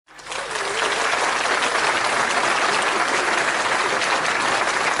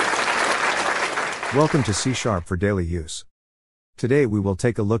Welcome to C# for daily use. Today we will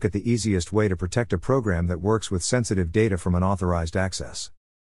take a look at the easiest way to protect a program that works with sensitive data from unauthorized access.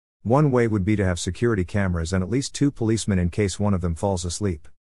 One way would be to have security cameras and at least 2 policemen in case one of them falls asleep.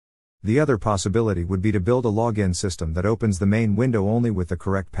 The other possibility would be to build a login system that opens the main window only with the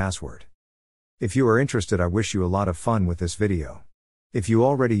correct password. If you are interested, I wish you a lot of fun with this video. If you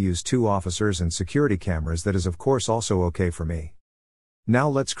already use 2 officers and security cameras, that is of course also okay for me. Now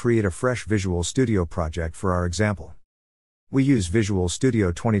let's create a fresh Visual Studio project for our example. We use Visual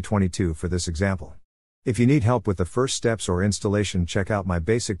Studio 2022 for this example. If you need help with the first steps or installation, check out my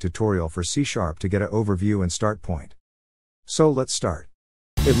basic tutorial for C# to get an overview and start point. So let's start.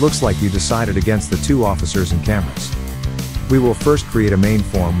 It looks like you decided against the 2 officers and cameras. We will first create a main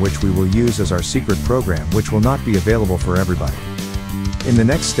form which we will use as our secret program, which will not be available for everybody. In the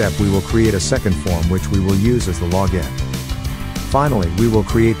next step we will create a second form which we will use as the login. Finally, we will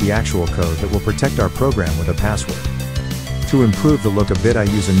create the actual code that will protect our program with a password. To improve the look a bit, I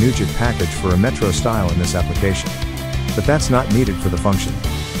use a NuGet package for a Metro style in this application. But that's not needed for the function.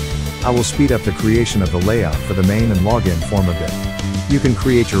 I will speed up the creation of the layout for the main and login form a bit. You can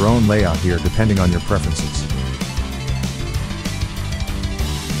create your own layout here depending on your preferences.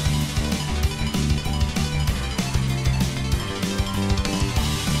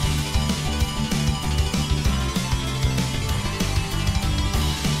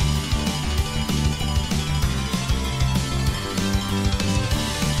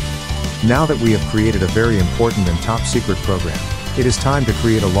 Now that we have created a very important and top secret program, it is time to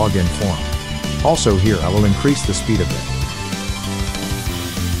create a login form. Also here I will increase the speed a bit.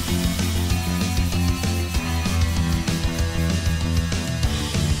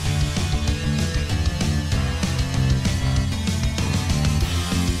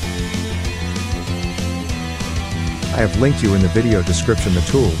 I have linked you in the video description the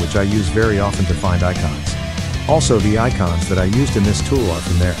tool which I use very often to find icons. Also the icons that I used in this tool are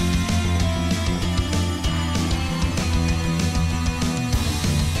from there.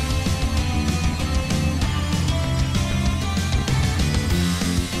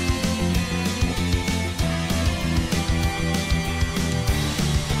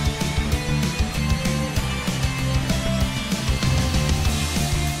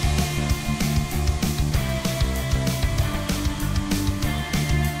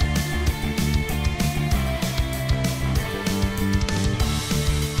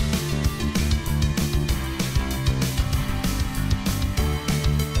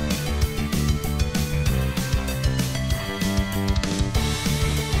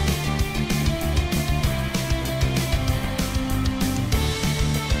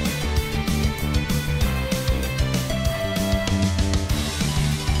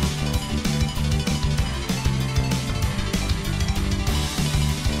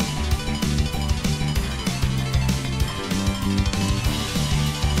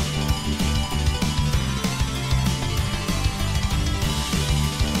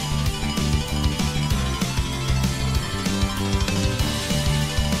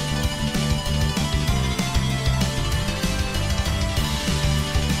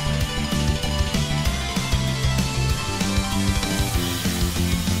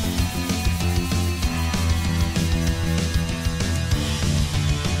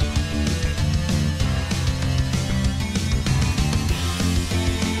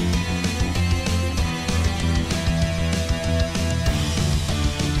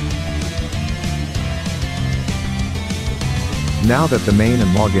 Now that the main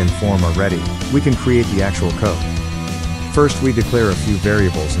and login form are ready, we can create the actual code. First we declare a few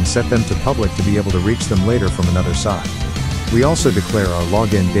variables and set them to public to be able to reach them later from another side. We also declare our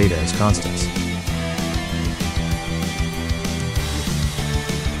login data as constants.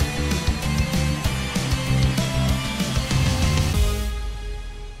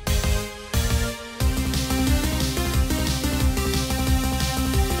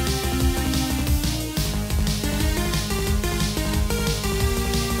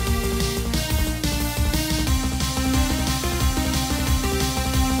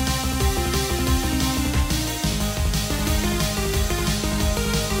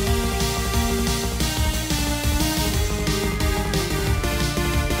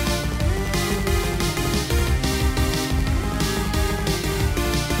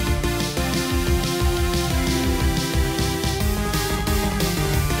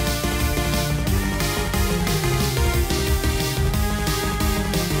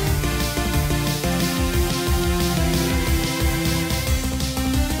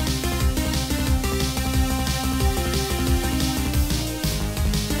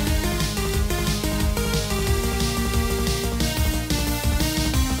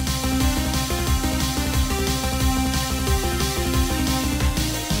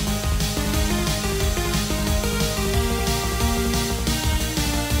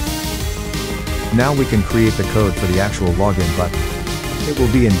 Now we can create the code for the actual login button. It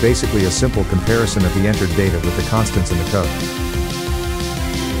will be in basically a simple comparison of the entered data with the constants in the code.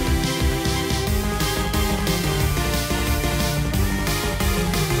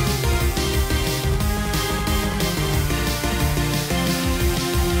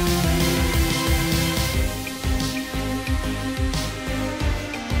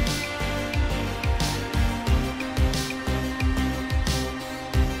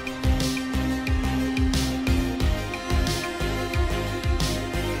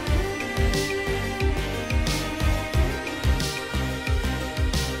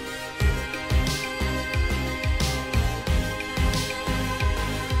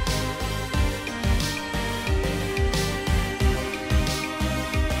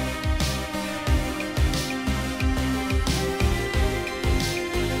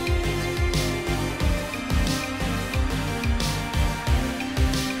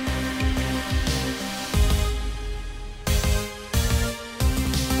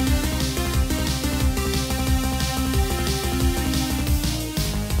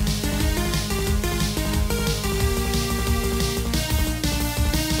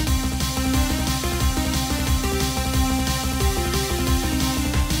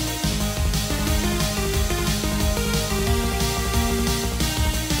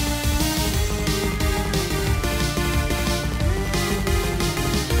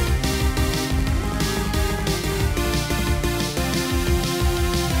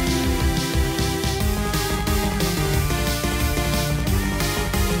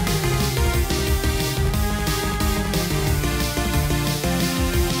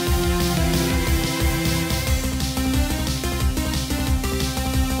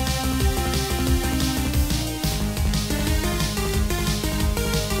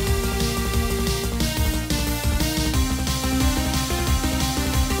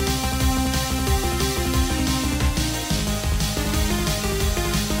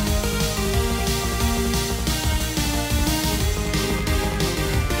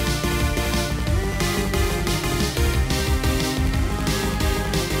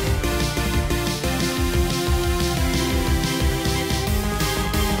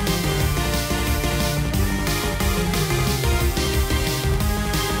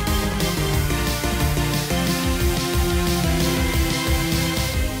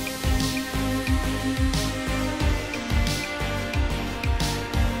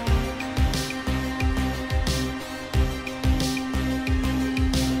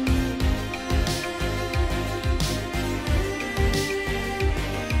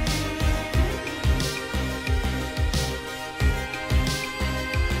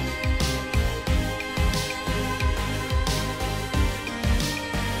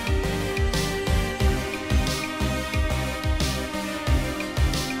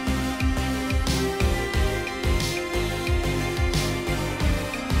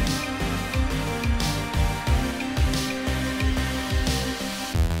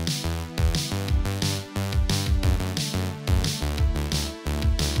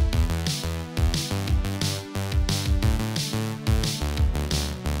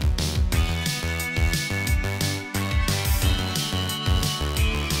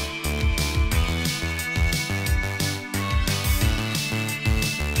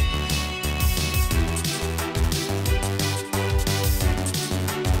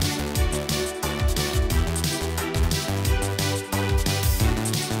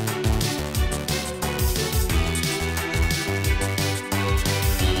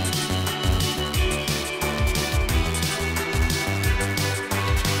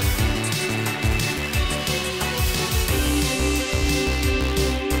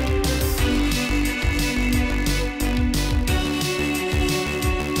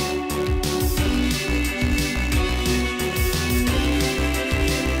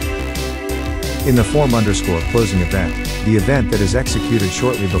 In the form_closing event, the event that is executed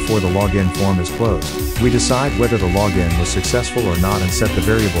shortly before the login form is closed, we decide whether the login was successful or not and set the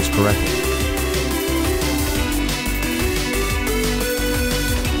variables correctly.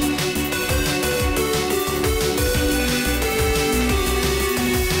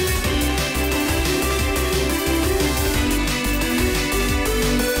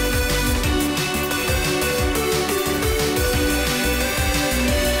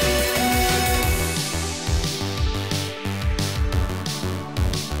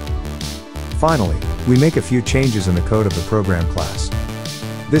 Finally, we make a few changes in the code of the program class.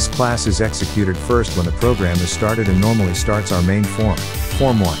 This class is executed first when the program is started and normally starts our main form,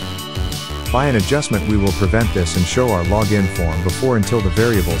 Form 1. By an adjustment we will prevent this and show our login form before until the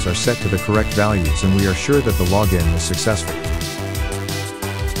variables are set to the correct values and we are sure that the login was successful.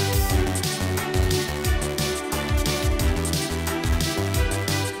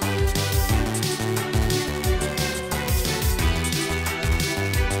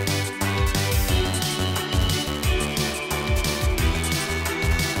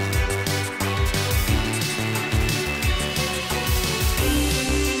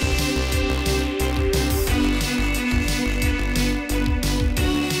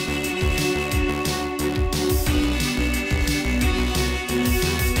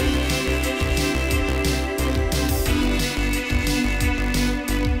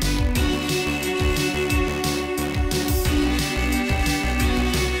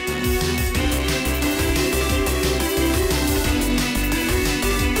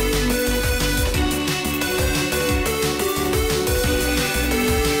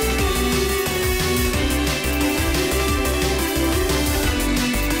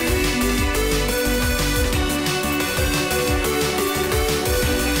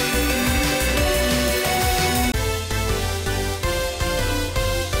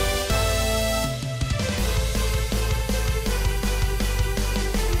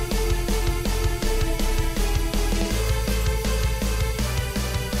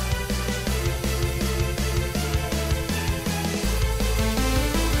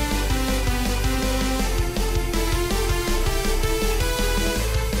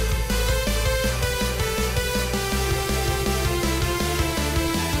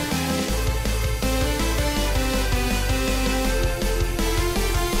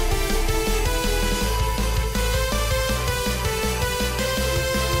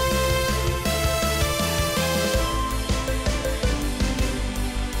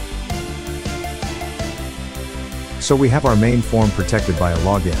 So we have our main form protected by a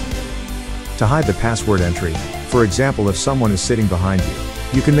login. To hide the password entry, for example if someone is sitting behind you,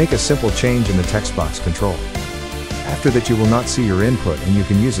 you can make a simple change in the text box control. After that you will not see your input and you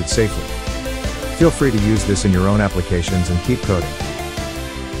can use it safely. Feel free to use this in your own applications and keep coding.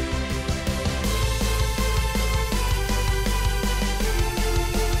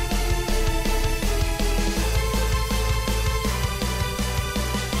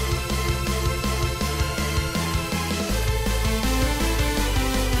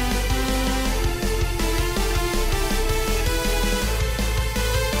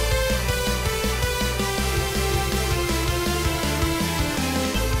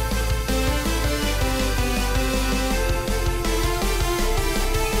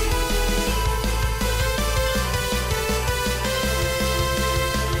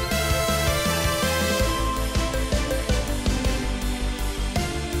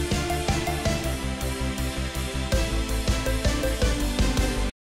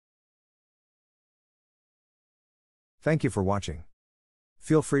 Thank you for watching.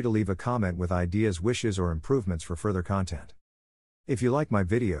 Feel free to leave a comment with ideas, wishes, or improvements for further content. If you like my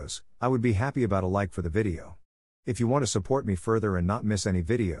videos, I would be happy about a like for the video. If you want to support me further and not miss any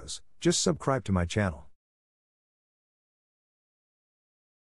videos, just subscribe to my channel.